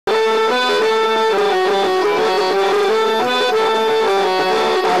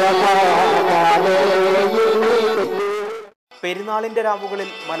പെരുന്നാളിന്റെ രാവുകളിൽ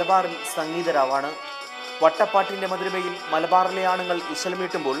മലബാറിൽ സംഗീതരാവാണ്. വട്ടപ്പാട്ടിന്റെ മധുരമയിൽ മലബാറിലെ ആണുങ്ങൾ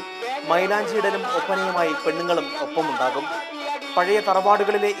ഇശൽമീട്ടുമ്പോൾ മൈലാഞ്ചിയിടലും ഒപ്പനയുമായി പെണ്ണുങ്ങളും ഒപ്പമുണ്ടാകും. പഴയ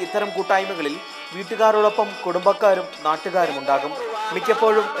തറവാടുകളിലെ ഇത്തരം കൂട്ടായ്മകളിൽ വീട്ടുകാരോടൊപ്പം കുടുംബക്കാരും നാട്ടുകാരും ഉണ്ടാകും.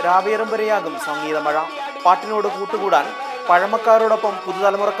 മിക്കപ്പോഴും രാവേറും വരെയാകും സംഗീതമഴ. പാട്ടിനോട് കൂട്ടുകൂടാൻ പഴമക്കാരോടൊപ്പം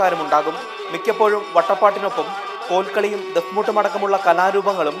പുതുതലമുറക്കാരും ഉണ്ടാകും. മിക്കപ്പോഴും വട്ടപ്പാട്ടിനൊപ്പം കോൽക്കളിയും ദഫ്മുട്ടുമടക്കമുള്ള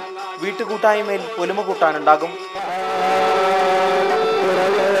കലാരൂപങ്ങളും വീട്ടുകൂട്ടായ്മയിൽ പൊലിമ കൂട്ടാനുണ്ടാകും.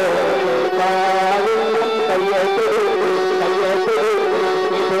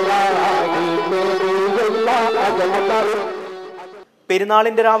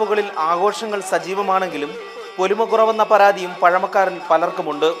 പെരുന്നാളിന്റെ രാവുകളിൽ ആഘോഷങ്ങൾ സജീവമാണെങ്കിലും പൊലിമ കുറവെന്ന പരാതിയും പഴമക്കാരിൽ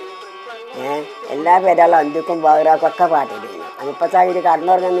പലർക്കുമുണ്ട്. എല്ലാ പേരാളും അന്തിക്കും ബാഗ്രാക്കൊക്കെ പാട്ടിടുന്നു. അതിപ്പോൾ സാഹചര്യം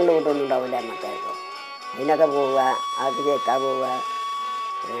കടന്നുറങ്ങുന്നുള്ള കൂട്ടൊന്നും ഉണ്ടാവില്ല. നമുക്കായിരുന്നു അതിനൊക്കെ പോവുക, അത് കേൾക്കാൻ പോവുക.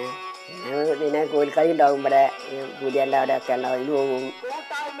 പിന്നെ കോൽക്കളി ഉണ്ടാകുമ്പോഴേ പൂജേൻ്റെ അവിടെയൊക്കെ ഉണ്ടാവും, അതിന് പോകും,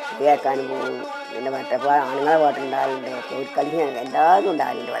 കേൾക്കാനും പോകും. പിന്നെ മറ്റപ്പോൾ ആണുങ്ങളെ പാട്ടുണ്ടാകലുണ്ട്, കോൽക്കളി എല്ലാവരും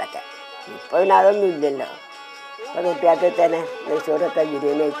ഉണ്ടാകലുണ്ട് ഇവിടെയൊക്കെ. ഇപ്പോൾ പിന്നെ അതൊന്നും ഇല്ലല്ലോ. ഇപ്പോൾ കുട്ടികൾക്ക് തന്നെ നെയ്ച്ചോറൊക്കെ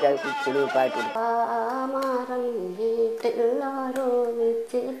ബിരിയാണി ഒക്കെ കുച്ചിന് പാട്ട്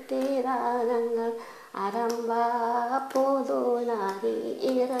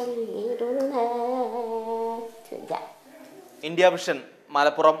ഇന്ത്യാവിഷൻ,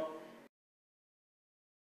 മലപ്പുറം.